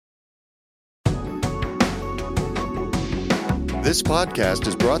This podcast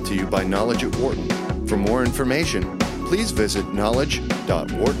is brought to you by Knowledge at Wharton. For more information, please visit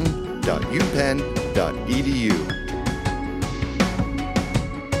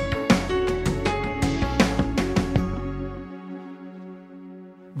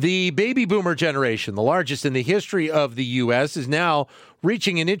The baby boomer generation, the largest in the history of the U.S., is now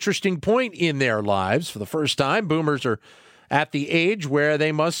reaching an interesting point in their lives. For the first time, boomers are at the age where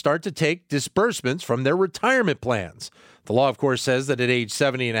they must start to take disbursements from their retirement plans. The law, of course, says that at age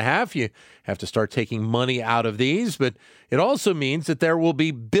 70 and a half, you have to start taking money out of these, but it also means that there will be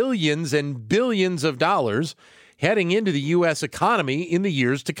billions and billions of dollars heading into the U.S. economy in the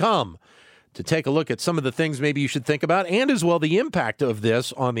years to come. To take a look at some of the things maybe you should think about, and as well the impact of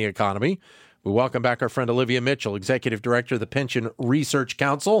this on the economy, we welcome back our friend Olivia Mitchell, Executive Director of the Pension Research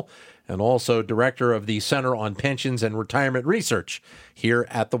Council, and also Director of the Center on Pensions and Retirement Research here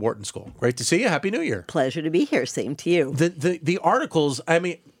at the Wharton School. Great to see you. Happy New Year. Pleasure to be here. Same to you. The articles, I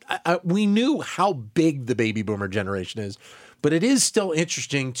mean, we knew how big the baby boomer generation is, but it is still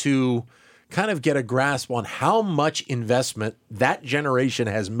interesting to kind of get a grasp on how much investment that generation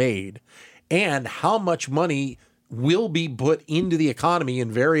has made and how much money will be put into the economy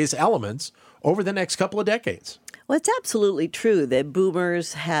in various elements over the next couple of decades. Well, it's absolutely true that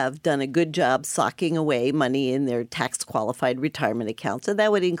boomers have done a good job socking away money in their tax-qualified retirement accounts. And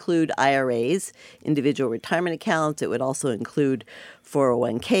that would include IRAs, individual retirement accounts. It would also include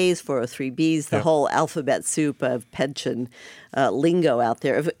 401ks, 403bs, the whole alphabet soup of pension lingo out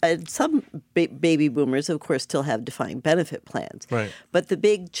there. Some baby boomers, of course, still have defined benefit plans. Right. But the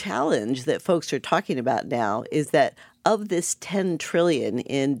big challenge that folks are talking about now is that of this $10 trillion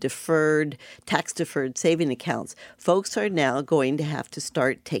in tax-deferred saving accounts, folks are now going to have to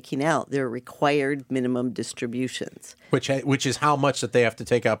start taking out their required minimum distributions. Which is how much that they have to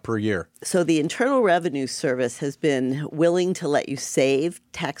take out per year. So the Internal Revenue Service has been willing to let you save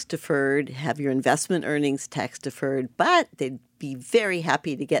tax-deferred, have your investment earnings tax-deferred, but they'd be very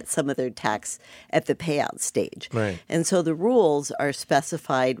happy to get some of their tax at the payout stage. Right. And so the rules are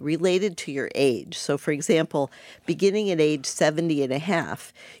specified related to your age. So, for example, beginning at age 70 and a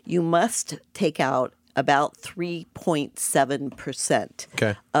half, you must take out about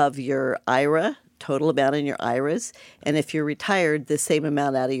 3.7% of your IRA, total amount in your IRAs, and if you're retired, the same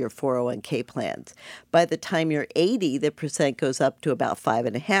amount out of your 401k plans. By the time you're 80, the percent goes up to about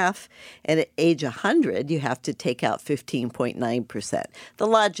 5.5%, and at age 100, you have to take out 15.9%. The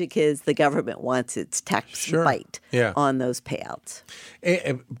logic is the government wants its tax bite on those payouts.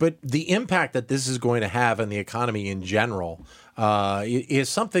 But the impact that this is going to have on the economy in general is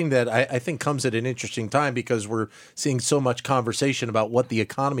something that I think comes at an interesting time because we're seeing so much conversation about what the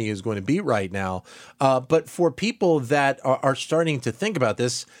economy is going to be right now. But for people that are starting to think about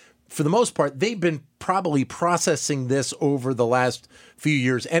this, for the most part, they've been probably processing this over the last few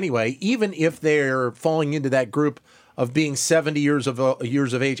years anyway, even if they're falling into that group of being 70 years of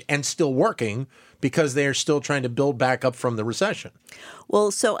age and still working because they're still trying to build back up from the recession. Well,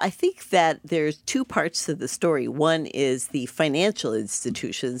 so I think that there's two parts to the story. One is the financial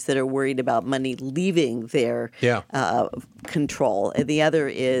institutions that are worried about money leaving their control, and the other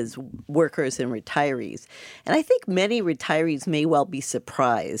is workers and retirees. And I think many retirees may well be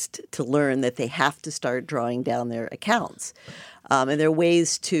surprised to learn that they have to start drawing down their accounts. And there are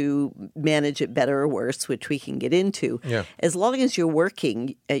ways to manage it better or worse, which we can get into. Yeah. As long as you're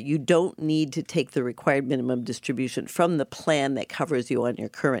working, you don't need to take the required minimum distribution from the plan that covers you on your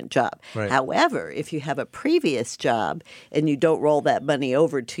current job. Right. However, if you have a previous job and you don't roll that money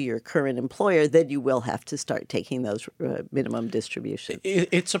over to your current employer, then you will have to start taking those minimum distributions.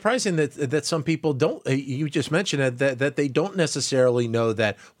 It's surprising that some people don't. You just mentioned it, that they don't necessarily know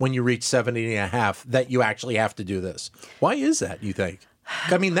that when you reach 70 and a half that you actually have to do this. Why is that, you think?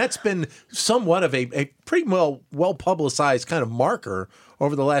 I mean, that's been somewhat of a pretty well publicized kind of marker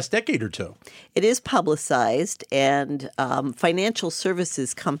over the last decade or two. It is publicized, and financial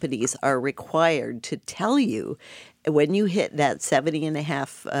services companies are required to tell you when you hit that 70 and a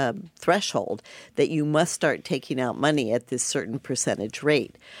half threshold that you must start taking out money at this certain percentage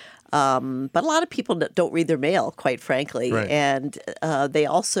rate. But a lot of people don't read their mail, quite frankly, right. And they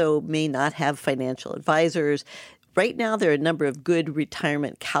also may not have financial advisors. Right now, there are a number of good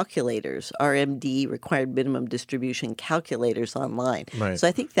retirement calculators, RMD, required minimum distribution calculators online. Right. So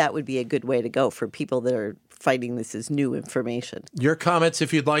I think that would be a good way to go for people that are finding this as new information. Your comments,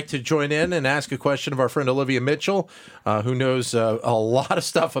 if you'd like to join in and ask a question of our friend Olivia Mitchell, who knows a lot of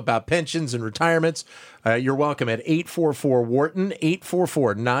stuff about pensions and retirements. You're welcome at 844-WHARTON,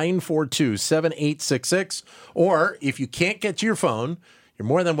 844-942-7866. Or if you can't get to your phone, you're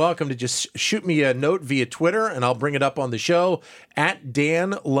more than welcome to just shoot me a note via Twitter, and I'll bring it up on the show at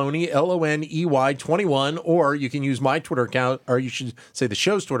Dan Loney, Loney 21, or you can use my Twitter account, or you should say the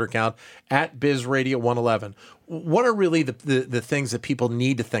show's Twitter account, at BizRadio111. What are really the things that people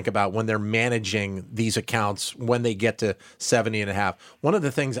need to think about when they're managing these accounts when they get to 70 and a half? One of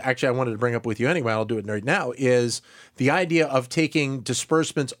the things actually I wanted to bring up with you anyway, I'll do it right now, is the idea of taking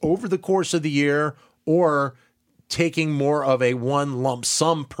disbursements over the course of the year or taking more of a one lump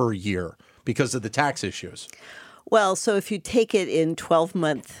sum per year because of the tax issues. Well, so if you take it in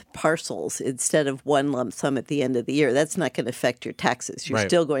 12-month parcels instead of one lump sum at the end of the year, that's not going to affect your taxes. You're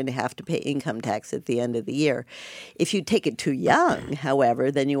still going to have to pay income tax at the end of the year. If you take it too young, however,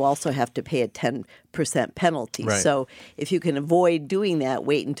 then you also have to pay a 10% penalty. Right. So if you can avoid doing that,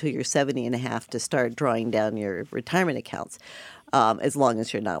 wait until you're 70 and a half to start drawing down your retirement accounts. As long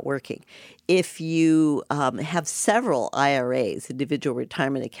as you're not working. If you have several IRAs, individual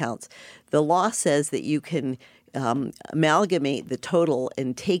retirement accounts, the law says that you can amalgamate the total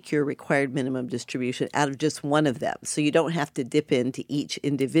and take your required minimum distribution out of just one of them. So you don't have to dip into each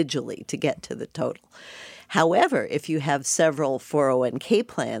individually to get to the total. However, if you have several 401k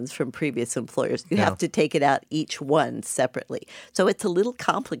plans from previous employers, you have to take it out each one separately. So it's a little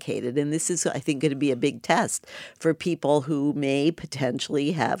complicated, and this is, I think, going to be a big test for people who may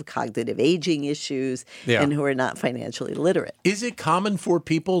potentially have cognitive aging issues and who are not financially literate. Is it common for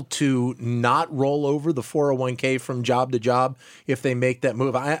people to not roll over the 401k from job to job if they make that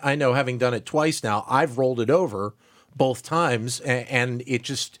move? I know, having done it twice now, I've rolled it over both times, and it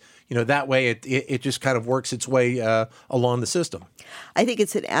just... that way it just kind of works its way along the system. I think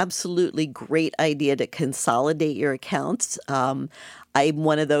it's an absolutely great idea to consolidate your accounts. I'm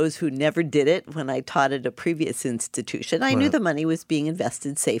one of those who never did it when I taught at a previous institution. I knew the money was being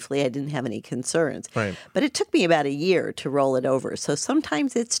invested safely. I didn't have any concerns. Right. But it took me about a year to roll it over. So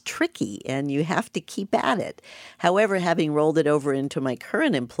sometimes it's tricky and you have to keep at it. However, having rolled it over into my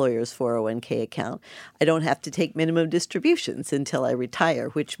current employer's 401k account, I don't have to take minimum distributions until I retire,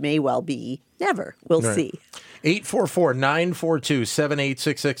 which may well be never. We'll see.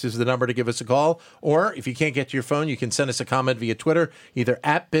 844-942-7866 is the number to give us a call. Or if you can't get to your phone, you can send us a comment via Twitter, either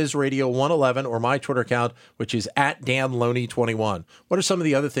at BizRadio111 or my Twitter account, which is at DanLoney21. What are some of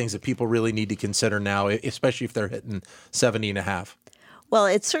the other things that people really need to consider now, especially if they're hitting 70 and a half? Well,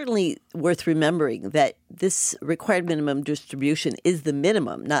 it's certainly worth remembering that this required minimum distribution is the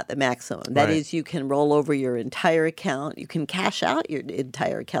minimum, not the maximum. That is, you can roll over your entire account. You can cash out your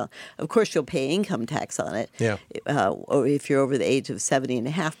entire account. Of course, you'll pay income tax on it or if you're over the age of 70 and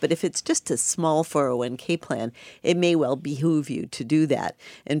a half. But if it's just a small 401k plan, it may well behoove you to do that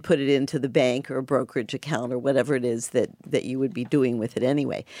and put it into the bank or a brokerage account or whatever it is that you would be doing with it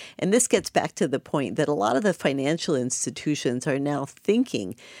anyway. And this gets back to the point that a lot of the financial institutions are now thinking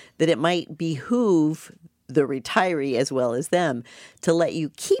that it might behoove the retiree as well as them to let you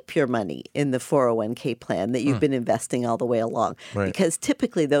keep your money in the 401k plan that you've been investing all the way along. Because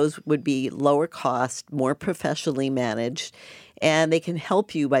typically those would be lower cost, more professionally managed, and they can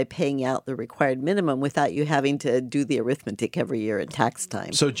help you by paying out the required minimum without you having to do the arithmetic every year at tax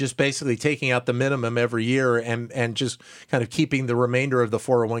time. So just basically taking out the minimum every year and just kind of keeping the remainder of the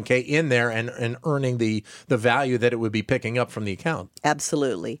 401k in there and earning the value that it would be picking up from the account.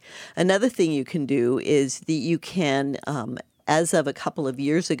 Absolutely. Another thing you can do is that you can as of a couple of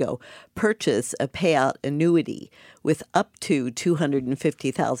years ago, purchase a payout annuity with up to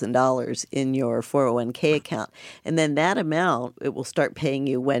 $250,000 in your 401k account. And then that amount, it will start paying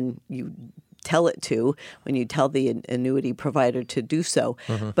you when you tell it to, when you tell the annuity provider to do so.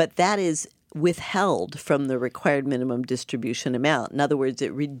 But that is withheld from the required minimum distribution amount. In other words,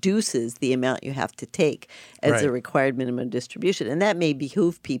 it reduces the amount you have to take as a required minimum distribution. And that may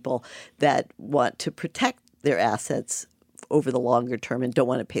behoove people that want to protect their assets over the longer term and don't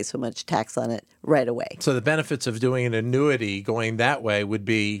want to pay so much tax on it right away. So the benefits of doing an annuity going that way would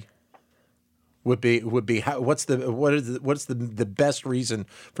be what's the best reason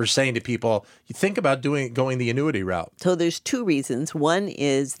for saying to people, you think about going the annuity route? So there's two reasons. One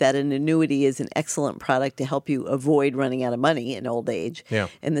is that an annuity is an excellent product to help you avoid running out of money in old age.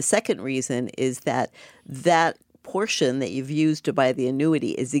 And the second reason is that portion that you've used to buy the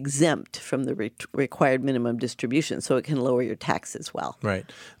annuity is exempt from the required minimum distribution, so it can lower your tax as well. Right.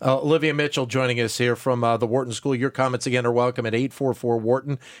 Olivia Mitchell joining us here from the Wharton School. Your comments again are welcome at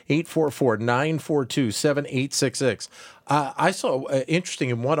 844-WHARTON, 844-942-7866. I saw interesting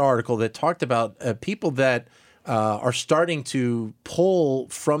in one article that talked about people that are starting to pull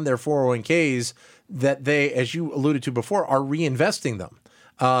from their 401ks that they, as you alluded to before, are reinvesting them.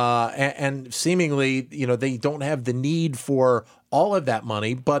 and seemingly, they don't have the need for all of that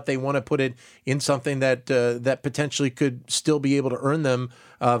money, but they want to put it in something that that potentially could still be able to earn them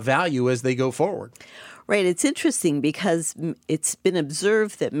value as they go forward. Right. It's interesting because it's been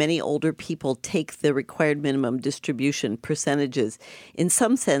observed that many older people take the required minimum distribution percentages in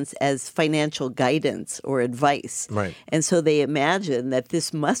some sense as financial guidance or advice. Right. And so they imagine that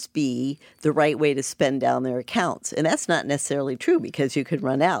this must be the right way to spend down their accounts. And that's not necessarily true because you could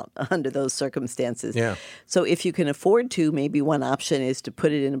run out under those circumstances. Yeah. So if you can afford to, maybe one option is to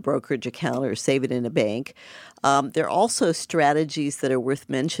put it in a brokerage account or save it in a bank. There are also strategies that are worth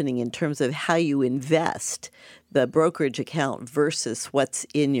mentioning in terms of how you invest the brokerage account versus what's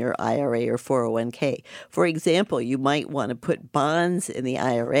in your IRA or 401k. For example, you might want to put bonds in the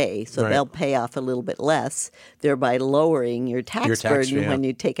IRA so they'll pay off a little bit less, thereby lowering your tax burden when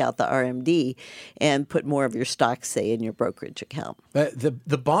you take out the RMD, and put more of your stocks, say, in your brokerage account.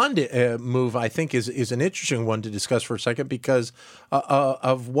 The bond move, I think, is an interesting one to discuss for a second because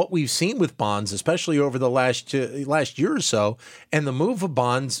of what we've seen with bonds, especially over the last year or so, and the move of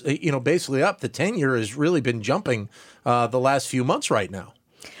bonds, basically up. The 10-year has really been jumping the last few months right now.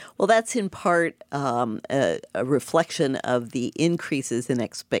 Well, that's in part a reflection of the increases in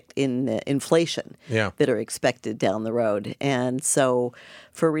inflation that are expected down the road. And so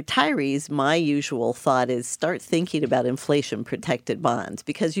for retirees, my usual thought is start thinking about inflation-protected bonds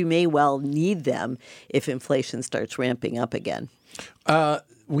because you may well need them if inflation starts ramping up again.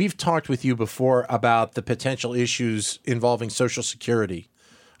 We've talked with you before about the potential issues involving Social Security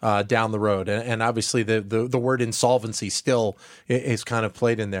down the road. And obviously the word insolvency still is kind of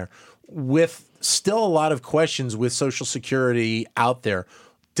played in there. With still a lot of questions with Social Security out there,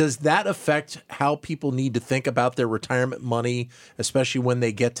 does that affect how people need to think about their retirement money, especially when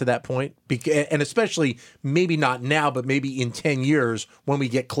they get to that point? And especially maybe not now, but maybe in 10 years when we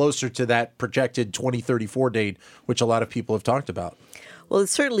get closer to that projected 2034 date, which a lot of people have talked about. Well,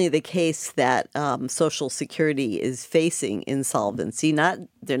 it's certainly the case that Social Security is facing insolvency.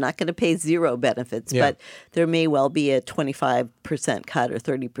 They're not going to pay zero benefits, but there may well be a 25% cut or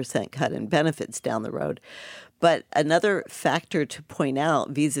 30% cut in benefits down the road. But another factor to point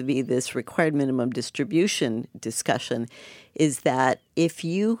out vis-a-vis this required minimum distribution discussion is that if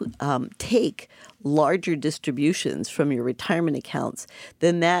you take larger distributions from your retirement accounts,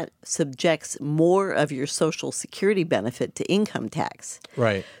 then that subjects more of your Social Security benefit to income tax.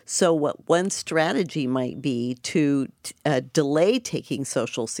 Right. So what one strategy might be to delay taking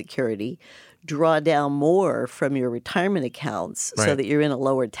Social Security, draw down more from your retirement accounts so that you're in a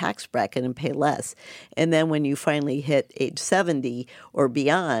lower tax bracket and pay less. And then when you finally hit age 70 or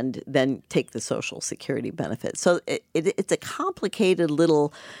beyond, then take the Social Security benefit. So it's a complicated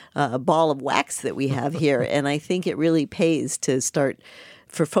little ball of wax that we have here. And I think it really pays to start,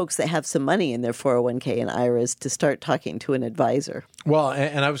 for folks that have some money in their 401k and IRAs, to start talking to an advisor. Well,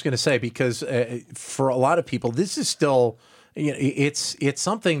 and I was going to say, because for a lot of people, this is still... it's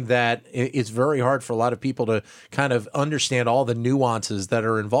something that it's very hard for a lot of people to kind of understand all the nuances that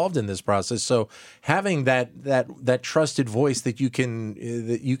are involved in this process. So having that trusted voice that you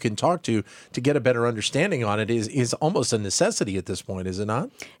can talk to get a better understanding on it is almost a necessity at this point, is it not?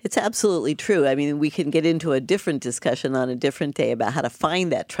 It's absolutely true. I mean, we can get into a different discussion on a different day about how to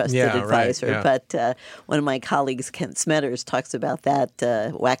find that trusted advisor. Right, But one of my colleagues, Kent Smetters, talks about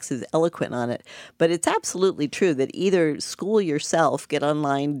that, waxes eloquent on it. But it's absolutely true that either school yourself, get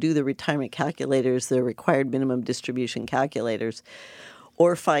online, do the retirement calculators, the required minimum distribution calculators,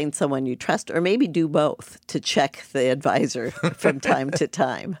 or find someone you trust, or maybe do both to check the advisor from time to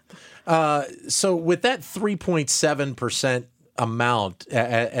time. So with that 3.7% amount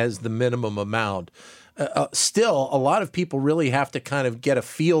as the minimum amount, still, a lot of people really have to kind of get a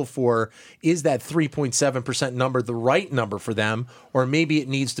feel for, is that 3.7% number the right number for them, or maybe it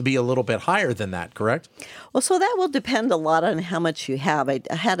needs to be a little bit higher than that, correct? Well, so that will depend a lot on how much you have. I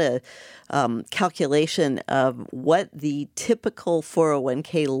had a calculation of what the typical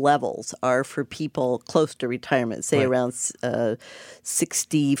 401k levels are for people close to retirement, say around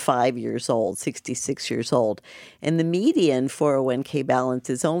 65 years old, 66 years old. And the median 401k balance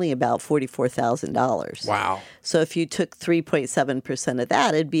is only about $44,000. Wow. So if you took 3.7% of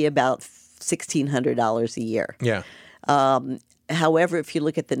that, it'd be about $1,600 a year. Yeah. However, if you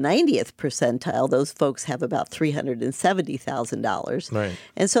look at the 90th percentile, those folks have about $370,000. Right.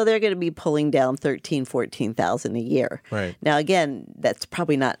 And so they're going to be pulling down $13,000, $14,000 a year. Right. Now, again, that's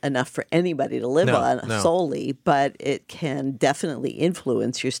probably not enough for anybody to live on solely, but it can definitely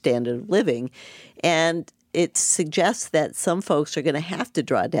influence your standard of living. And it suggests that some folks are going to have to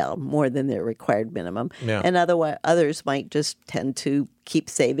draw down more than their required minimum. Yeah. And others might just tend to keep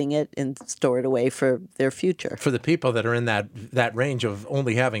saving it and store it away for their future. For the people that are in that range of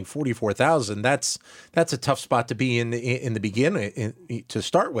only having 44,000, that's a tough spot to be in the beginning to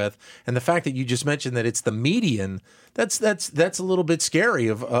start with. And the fact that you just mentioned that it's the median, that's a little bit scary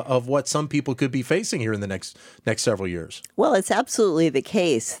of what some people could be facing here in the next several years. Well, it's absolutely the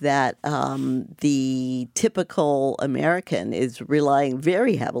case that the typical American is relying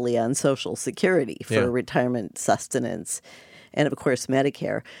very heavily on Social Security for retirement sustenance, and of course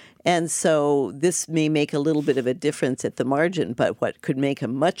Medicare. And so this may make a little bit of a difference at the margin, but what could make a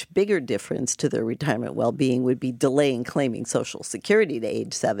much bigger difference to their retirement well-being would be delaying claiming Social Security to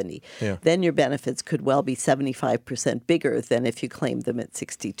age 70. Yeah. Then your benefits could well be 75% bigger than if you claimed them at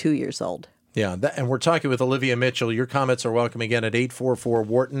 62 years old. Yeah, and we're talking with Olivia Mitchell. Your comments are welcome again at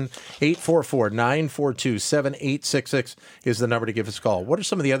 844-WHARTON. 844-942-7866 is the number to give us a call. What are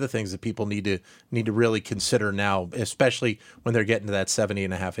some of the other things that people need to really consider now, especially when they're getting to that 70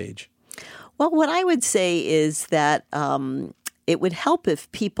 and a half age? Well, what I would say is that it would help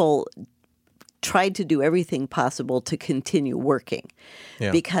if people tried to do everything possible to continue working,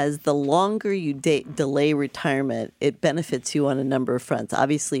 because the longer you delay retirement, it benefits you on a number of fronts.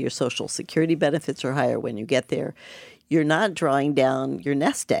 Obviously, your Social Security benefits are higher when you get there. You're not drawing down your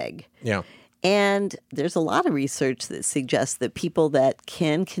nest egg. Yeah. And there's a lot of research that suggests that people that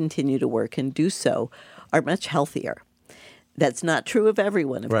can continue to work and do so are much healthier. That's not true of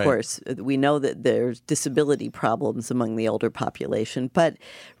everyone, of course. We know that there's disability problems among the older population, but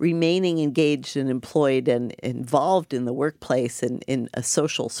remaining engaged and employed and involved in the workplace and in a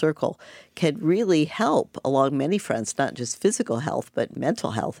social circle can really help along many fronts, not just physical health, but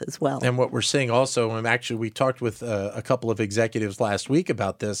mental health as well. And what we're seeing also, and actually we talked with a couple of executives last week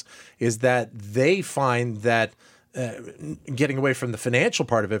about this, is that they find that getting away from the financial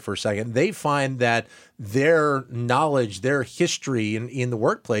part of it for a second, they find that their knowledge, their history in the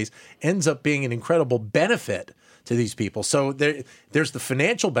workplace ends up being an incredible benefit to these people. So there's the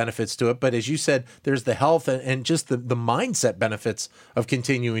financial benefits to it, but as you said, there's the health and just the mindset benefits of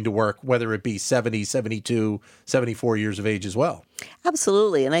continuing to work, whether it be 70, 72, 74 years of age as well.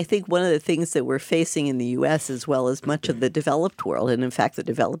 Absolutely. And I think one of the things that we're facing in the U.S. as well as much of the developed world, and in fact the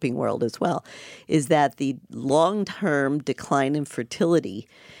developing world as well, is that the long-term decline in fertility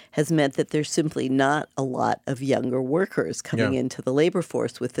has meant that there's simply not a lot of younger workers coming into the labor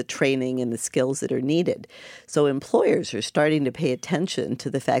force with the training and the skills that are needed. So employers are starting to pay attention to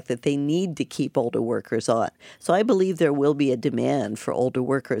the fact that they need to keep older workers on. So I believe there will be a demand for older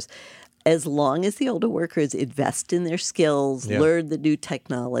workers, as long as the older workers invest in their skills, learn the new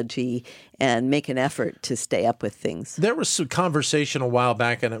technology, and make an effort to stay up with things. There was some conversation a while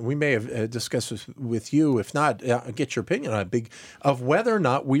back, and we may have discussed this with you. If not, I'll get your opinion on it, of whether or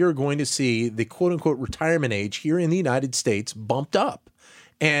not we are going to see the quote-unquote retirement age here in the United States bumped up.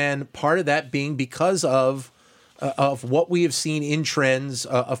 And part of that being because of what we have seen in trends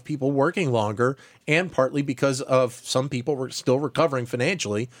of people working longer, and partly because of some people were still recovering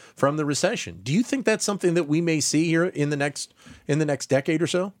financially from the recession. Do you think that's something that we may see here in the next decade or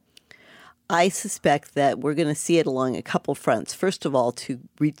so? I suspect that we're going to see it along a couple fronts. First of all, to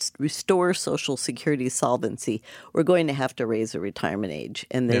restore Social Security solvency, we're going to have to raise the retirement age,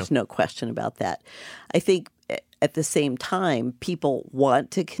 and there's no question about that. I think at the same time, people want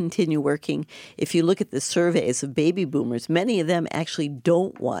to continue working. If you look at the surveys of baby boomers, many of them actually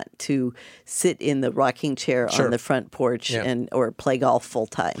don't want to sit in the rocking chair on the front porch or play golf full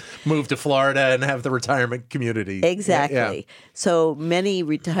time. Move to Florida and have the retirement community. Exactly. Yeah. So many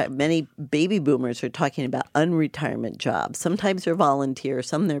baby boomers are talking about unretirement jobs. Sometimes they're volunteer,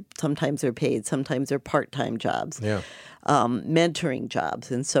 sometimes they're paid, sometimes they're part-time jobs. Yeah. Mentoring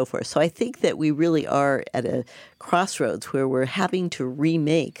jobs and so forth. So I think that we really are at a crossroads where we're having to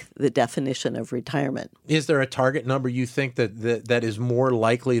remake the definition of retirement. Is there a target number you think that is more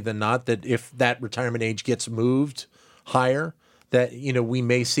likely than not that if that retirement age gets moved higher, that we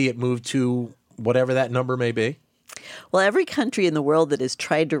may see it move to whatever that number may be? Well, every country in the world that has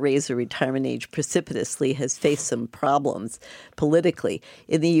tried to raise the retirement age precipitously has faced some problems politically.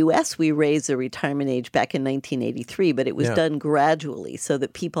 In the U.S., we raised the retirement age back in 1983, but it was done gradually so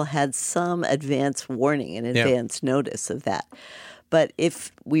that people had some advance warning and advance notice of that. But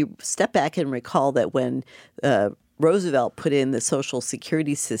if we step back and recall that when Roosevelt put in the Social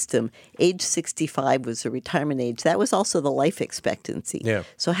Security system, age 65 was the retirement age. That was also the life expectancy. Yeah.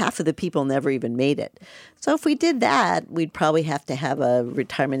 So half of the people never even made it. So if we did that, we'd probably have to have a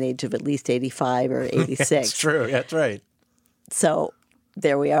retirement age of at least 85 or 86. That's true. That's right. So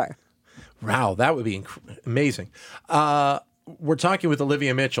there we are. Wow, that would be amazing. We're talking with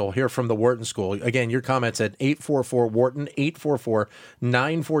Olivia Mitchell here from the Wharton School. Again, your comments at 844-WHARTON,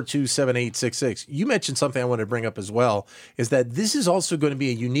 844-942-7866. You mentioned something I want to bring up as well, is that this is also going to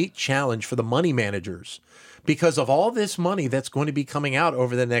be a unique challenge for the money managers because of all this money that's going to be coming out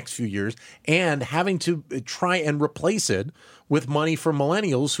over the next few years and having to try and replace it with money for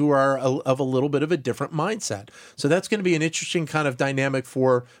millennials who are of a little bit of a different mindset. So that's going to be an interesting kind of dynamic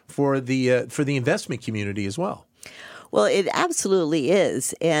for the investment community as well. Well, it absolutely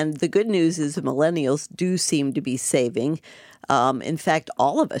is. And the good news is the millennials do seem to be saving. In fact,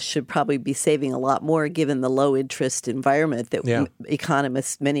 all of us should probably be saving a lot more given the low interest environment that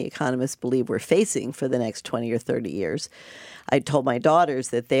many economists believe we're facing for the next 20 or 30 years. I told my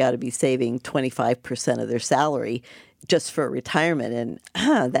daughters that they ought to be saving 25% of their salary just for retirement, and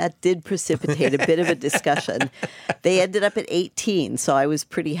that did precipitate a bit of a discussion. They ended up at 18, so I was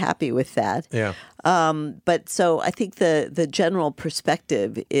pretty happy with that. Yeah. But so I think the general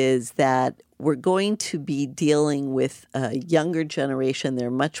perspective is that we're going to be dealing with a younger generation.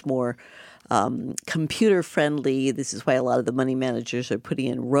 They're much more computer friendly. This is why a lot of the money managers are putting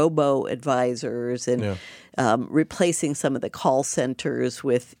in robo-advisors and replacing some of the call centers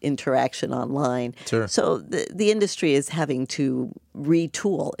with interaction online. Sure. So the industry is having to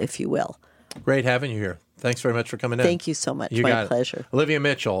retool, if you will. Great having you here. Thanks very much for coming in. Thank you so much. My pleasure. Olivia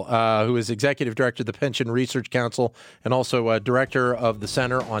Mitchell, who is Executive Director of the Pension Research Council and also Director of the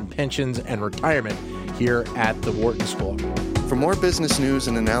Center on Pensions and Retirement here at the Wharton School. For more business news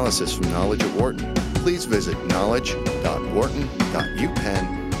and analysis from Knowledge at Wharton, please visit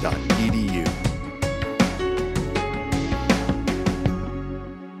knowledge.wharton.upenn.edu.